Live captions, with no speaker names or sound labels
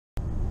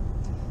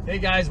Hey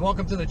guys,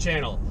 welcome to the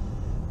channel.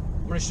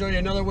 I'm going to show you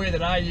another way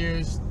that I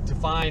use to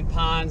find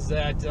ponds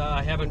that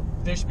I haven't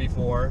fished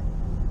before.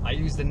 I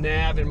use the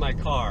nav in my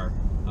car.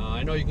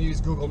 I know you can use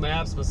Google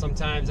Maps, but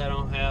sometimes I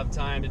don't have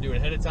time to do it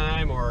ahead of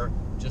time or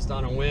just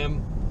on a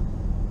whim.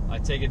 I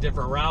take a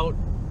different route,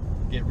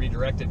 get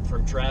redirected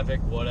from traffic,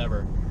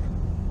 whatever.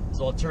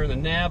 So I'll turn the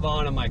nav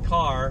on in my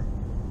car,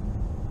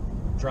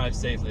 drive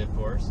safely of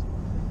course,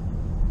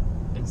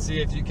 and see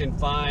if you can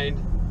find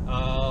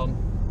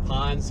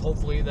ponds,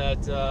 hopefully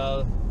that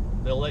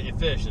they'll let you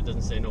fish. It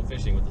doesn't say no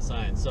fishing with the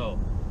sign. So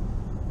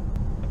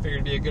I figured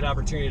it'd be a good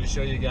opportunity to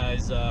show you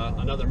guys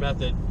another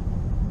method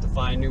to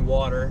find new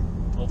water,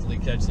 hopefully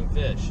catch some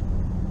fish.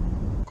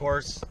 Of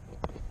course,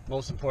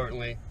 most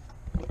importantly,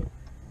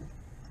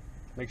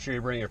 make sure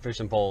you bring your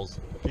fishing poles.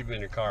 Keep them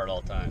in your car at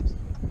all times.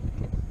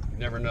 You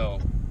never know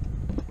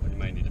when you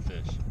might need to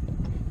fish.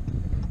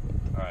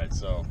 Alright,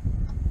 so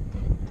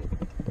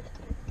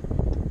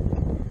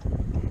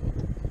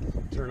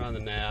turn on the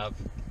nav,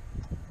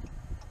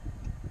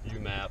 view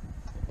map.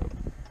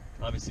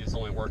 Obviously this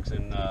only works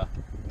in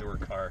newer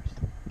cars.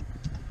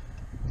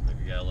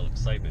 Maybe got a little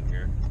excitement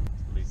here.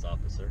 Police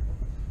officer.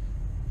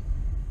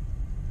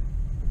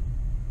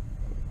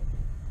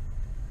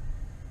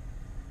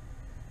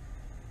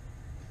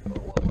 Whoa,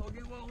 whoa,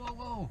 whoa, whoa,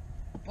 whoa,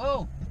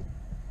 whoa!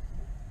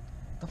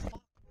 The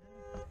fuck?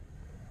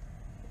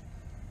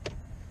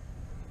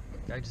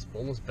 Guy just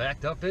almost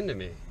backed up into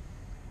me.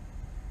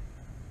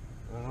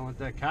 I don't know what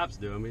that cop's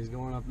doing, but he's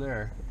going up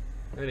there.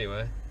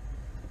 Anyway.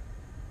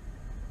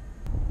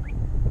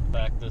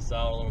 Back this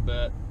out a little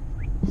bit.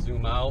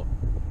 Zoom out.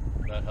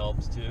 That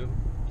helps too.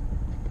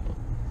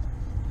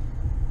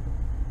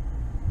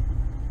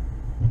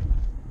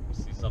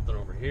 See something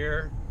over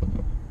here.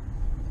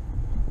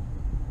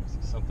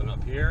 See something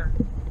up here.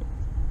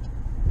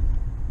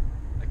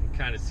 I can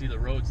kind of see the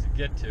roads to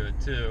get to it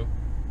too.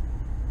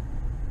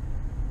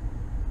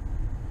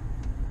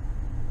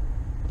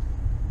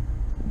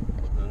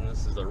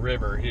 This is the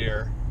river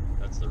here.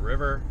 That's the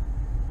river.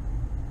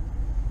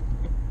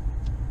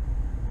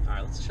 All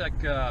right, let's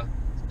check out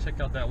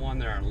that one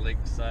there on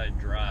Lakeside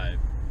Drive.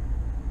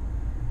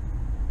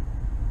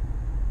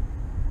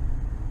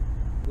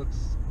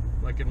 Looks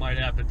like it might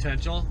have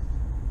potential.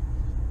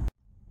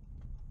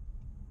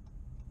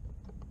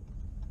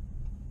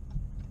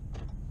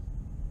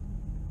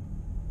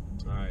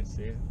 All right,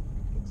 see it?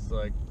 Looks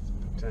like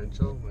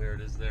potential. There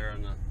it is there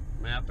on the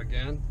map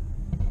again.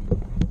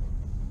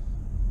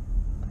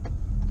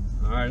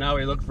 Alright, now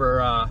we look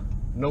for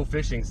no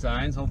fishing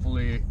signs.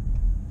 Hopefully you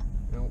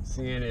don't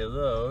see any of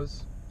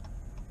those.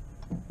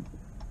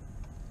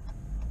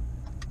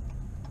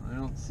 I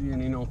don't see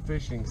any no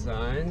fishing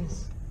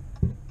signs.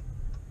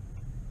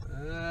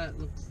 That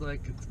looks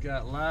like it's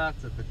got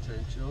lots of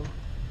potential.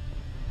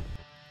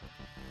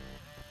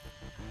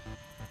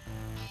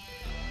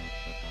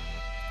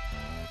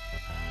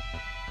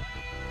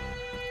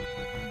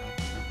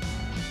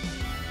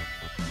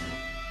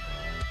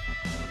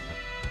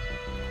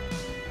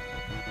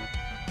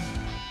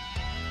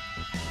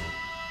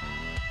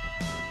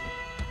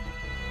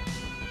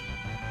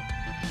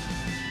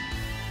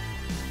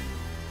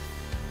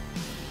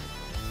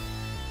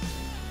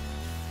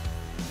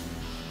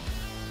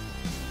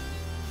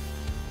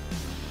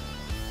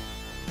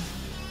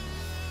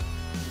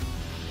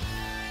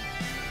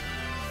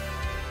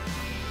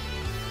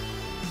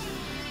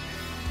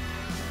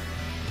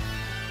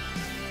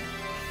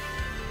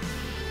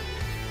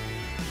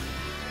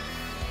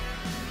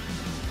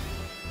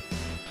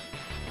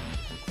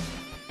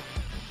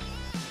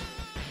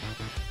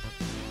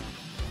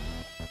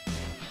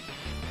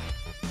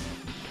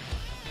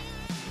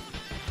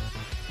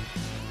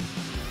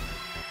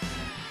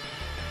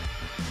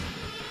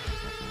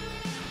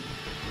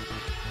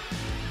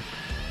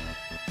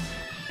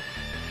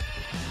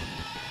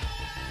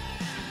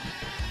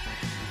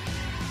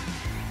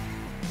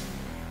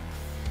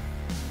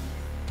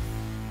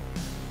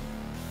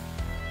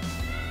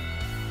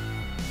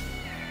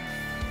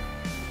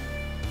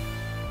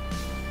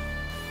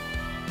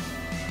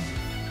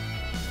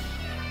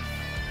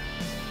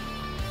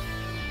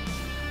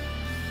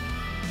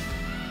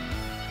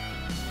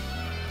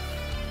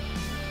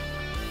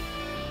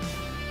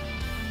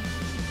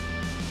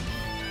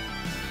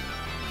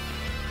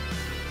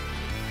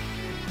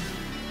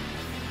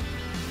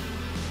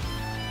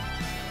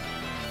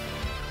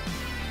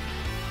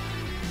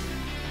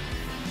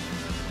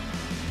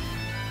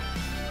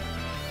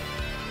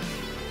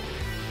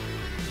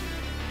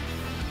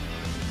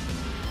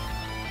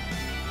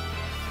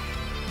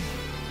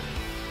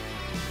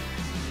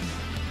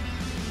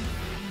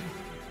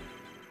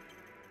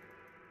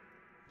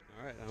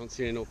 I don't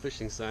see any no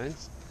fishing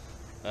signs.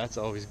 That's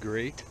always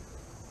great.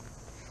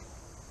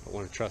 Don't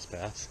want to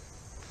trespass.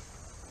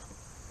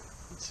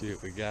 Let's see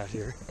what we got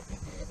here.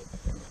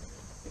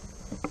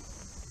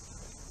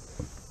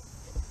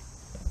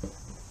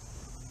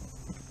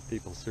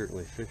 People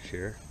certainly fish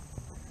here.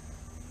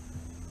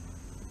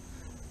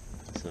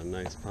 It's a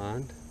nice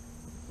pond.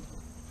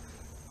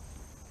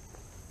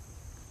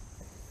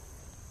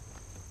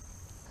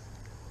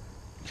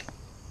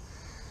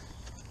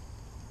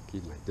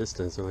 Keep my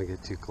distance, don't want to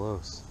get too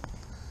close.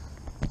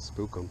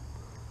 Spook them.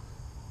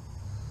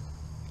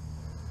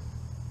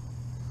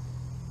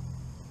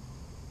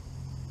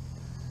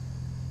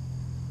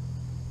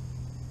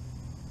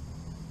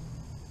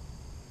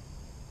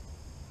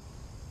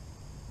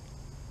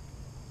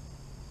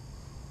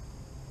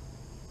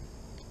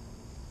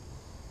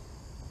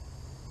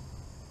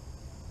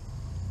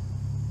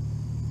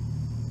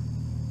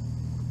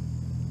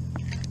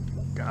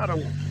 Got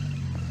him.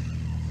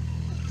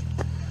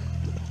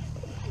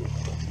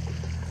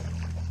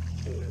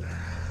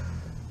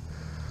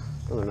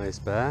 Another nice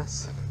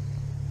bass.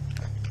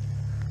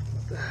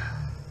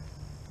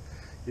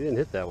 You didn't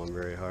hit that one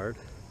very hard.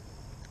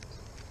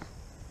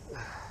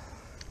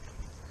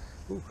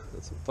 Ooh,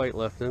 got some fight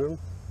left in him.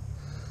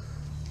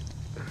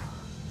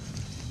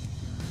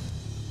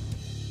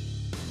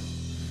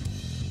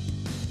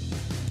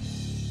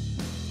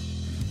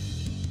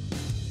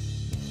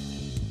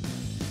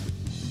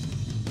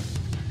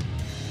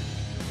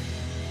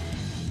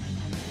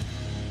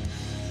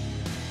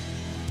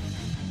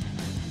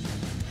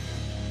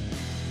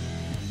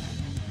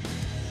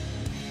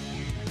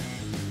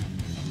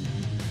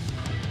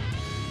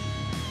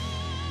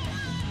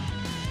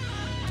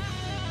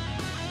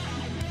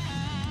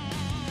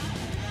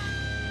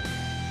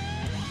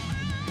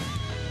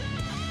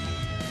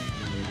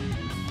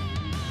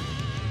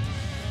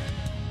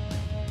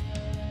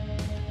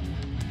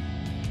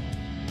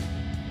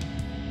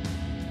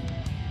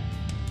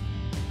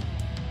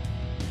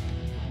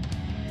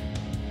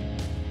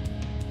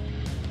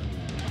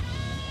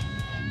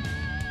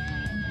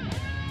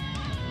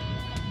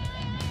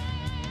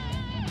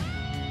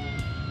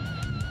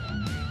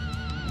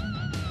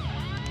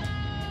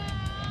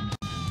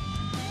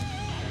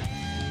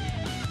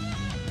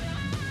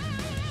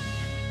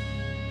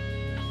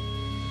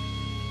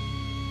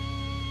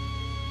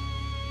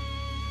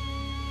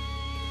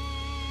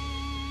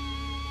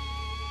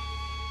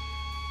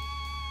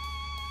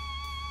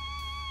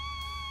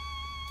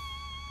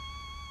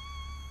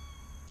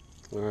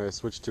 Alright,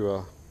 switch to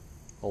a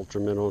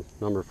Ultra Minnow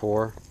number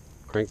 4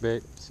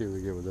 crankbait. See what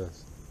we get with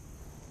this.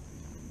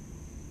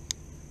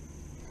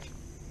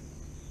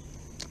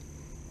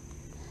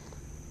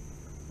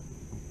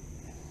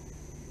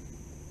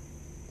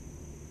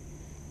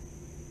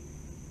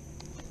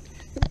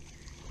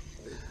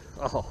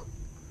 Oh,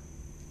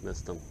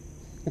 missed him.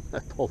 I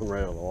pulled him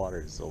right out of the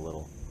water, he's so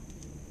little.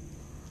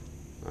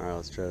 Alright,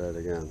 let's try that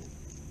again.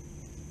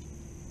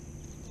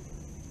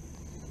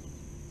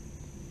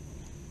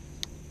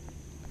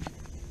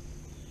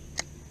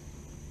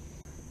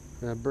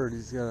 That bird,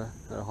 that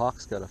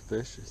hawk's got a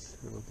fish. I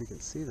don't know if you can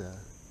see that.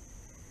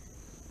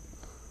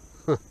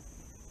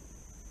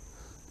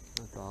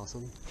 That's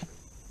awesome.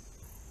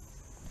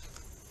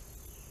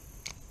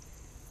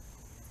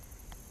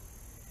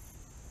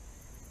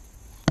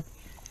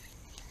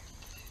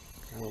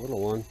 Got a little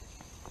one.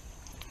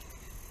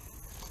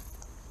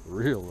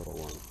 Real little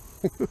one.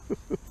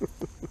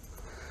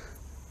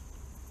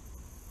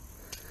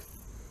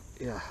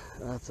 Yeah,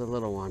 that's a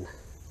little one.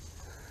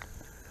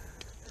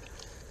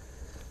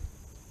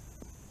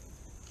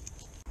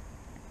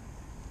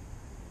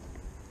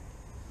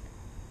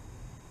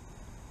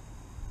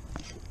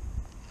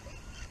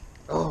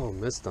 Oh,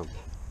 missed them.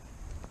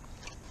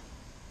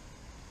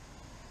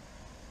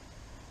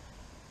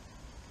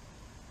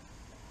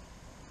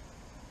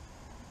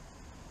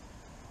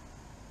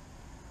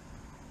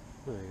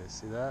 Oh, you guys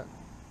see that?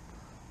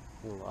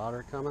 A little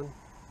otter coming.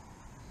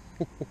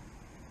 Well,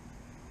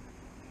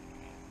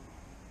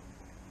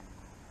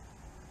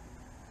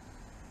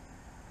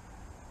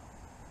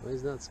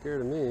 he's not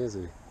scared of me, is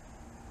he?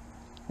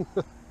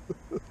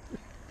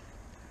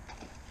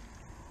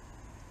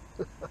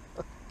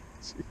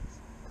 Jeez.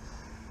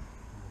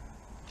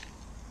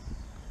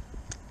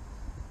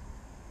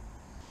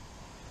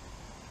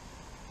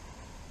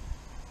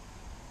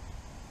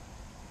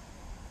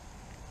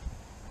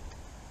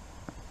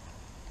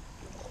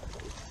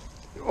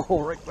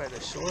 Oh, right by the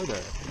shore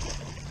there.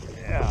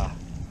 Yeah.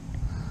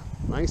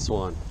 Nice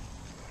one.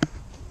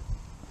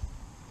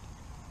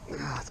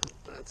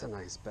 That's a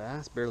nice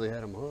bass. Barely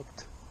had him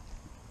hooked.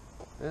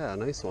 Yeah,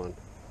 nice one.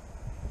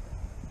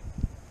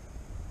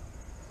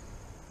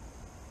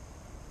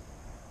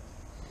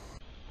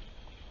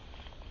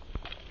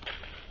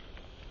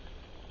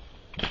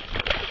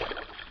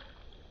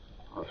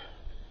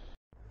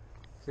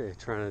 Okay,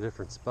 trying a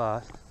different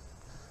spot.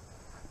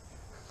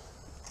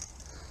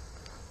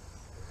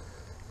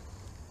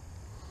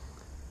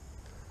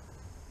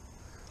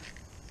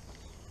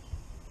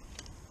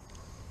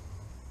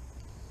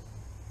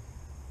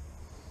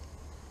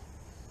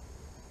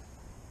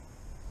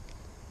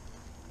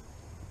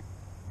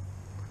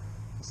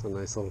 It's a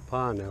nice little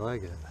pond, I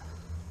like it.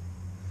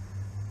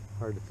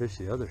 Hard to fish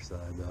the other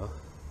side though.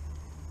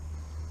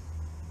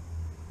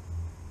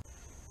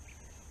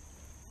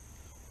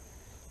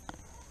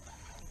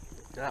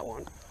 That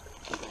one.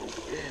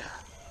 Yeah.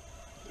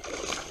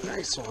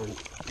 Nice one.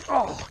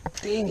 Oh,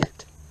 dang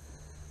it.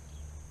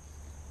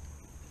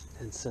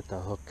 Didn't set the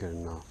hook good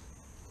enough.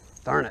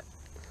 Darn it.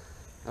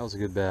 That was a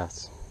good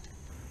bass.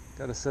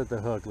 Gotta set the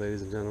hook,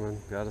 ladies and gentlemen.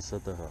 Gotta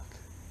set the hook.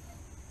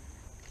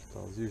 So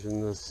I was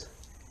using this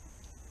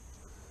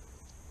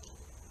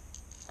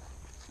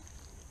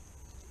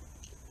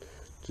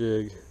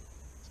jig.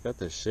 It's got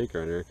this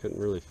shaker on here. I couldn't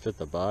really fit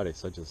the body,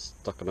 so I just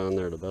stuck it on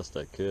there the best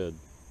I could.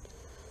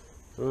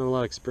 I don't have a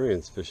lot of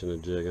experience fishing a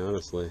jig,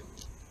 honestly.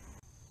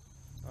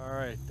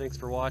 Alright, thanks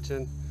for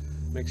watching.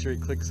 Make sure you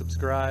click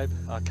subscribe.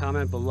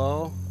 Comment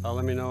below.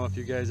 Let me know if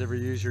you guys ever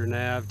use your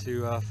nav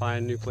to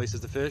find new places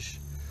to fish.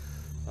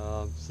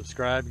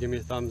 Subscribe, give me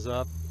a thumbs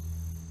up.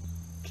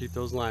 Keep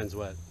those lines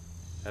wet.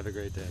 Have a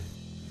great day.